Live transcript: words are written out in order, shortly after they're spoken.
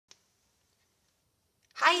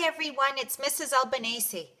Hi everyone, it's Mrs.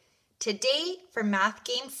 Albanese. Today for Math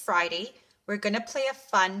Game Friday, we're going to play a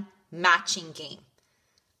fun matching game.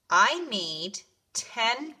 I made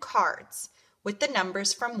 10 cards with the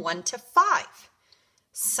numbers from 1 to 5.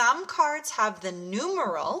 Some cards have the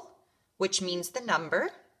numeral, which means the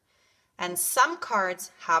number, and some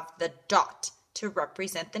cards have the dot to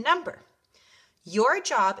represent the number. Your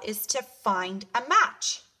job is to find a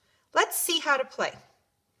match. Let's see how to play.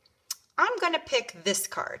 I'm going to pick this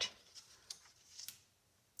card.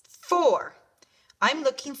 4. I'm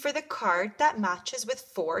looking for the card that matches with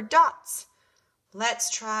 4 dots.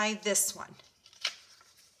 Let's try this one.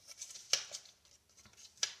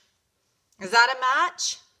 Is that a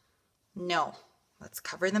match? No. Let's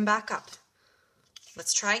cover them back up.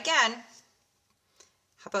 Let's try again.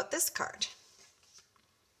 How about this card?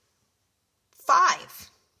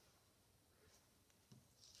 5.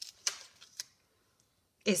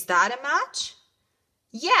 Is that a match?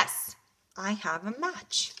 Yes, I have a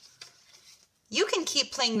match. You can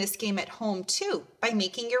keep playing this game at home too by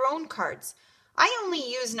making your own cards. I only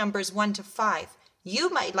use numbers 1 to 5.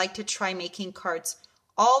 You might like to try making cards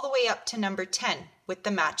all the way up to number 10 with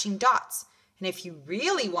the matching dots. And if you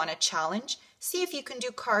really want a challenge, see if you can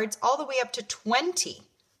do cards all the way up to 20.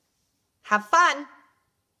 Have fun!